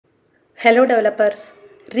Hello developers.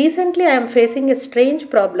 Recently I am facing a strange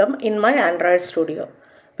problem in my Android Studio.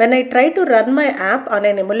 When I try to run my app on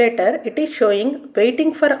an emulator, it is showing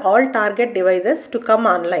waiting for all target devices to come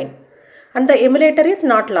online and the emulator is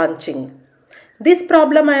not launching. This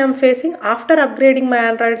problem I am facing after upgrading my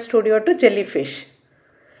Android Studio to Jellyfish.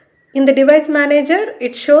 In the device manager,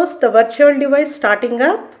 it shows the virtual device starting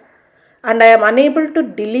up and I am unable to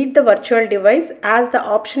delete the virtual device as the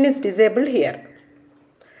option is disabled here.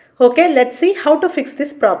 Okay, let's see how to fix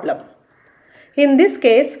this problem. In this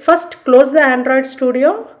case, first close the Android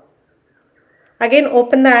Studio. Again,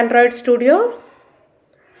 open the Android Studio.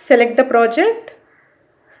 Select the project.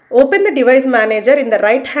 Open the device manager in the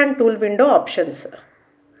right hand tool window options.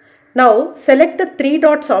 Now, select the three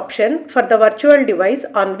dots option for the virtual device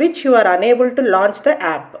on which you are unable to launch the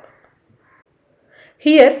app.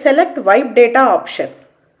 Here, select wipe data option.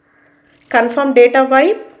 Confirm data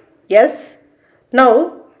wipe. Yes.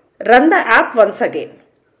 Now, run the app once again.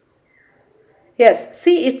 Yes,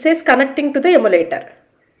 see it says connecting to the emulator.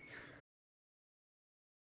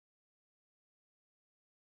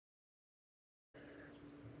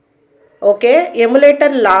 Okay, emulator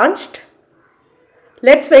launched.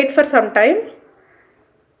 Let's wait for some time.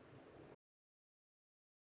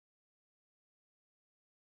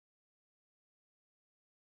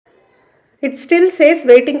 It still says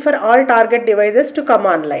waiting for all target devices to come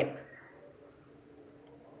online.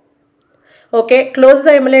 Okay, close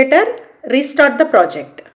the emulator, restart the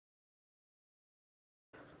project.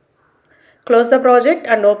 Close the project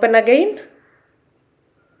and open again.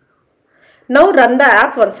 Now run the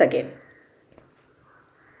app once again.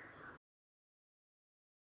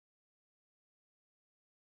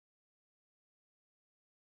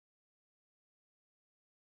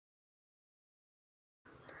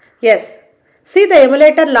 Yes, see the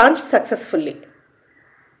emulator launched successfully.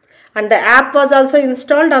 And the app was also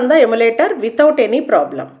installed on the emulator without any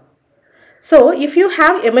problem. So if you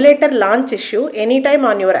have emulator launch issue anytime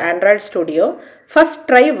on your Android Studio, first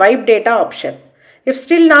try wipe data option. If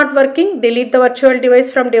still not working, delete the virtual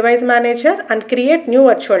device from device manager and create new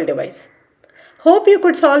virtual device. Hope you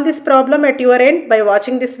could solve this problem at your end by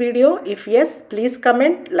watching this video. If yes, please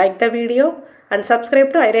comment, like the video and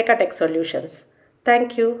subscribe to iReka Tech Solutions.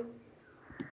 Thank you.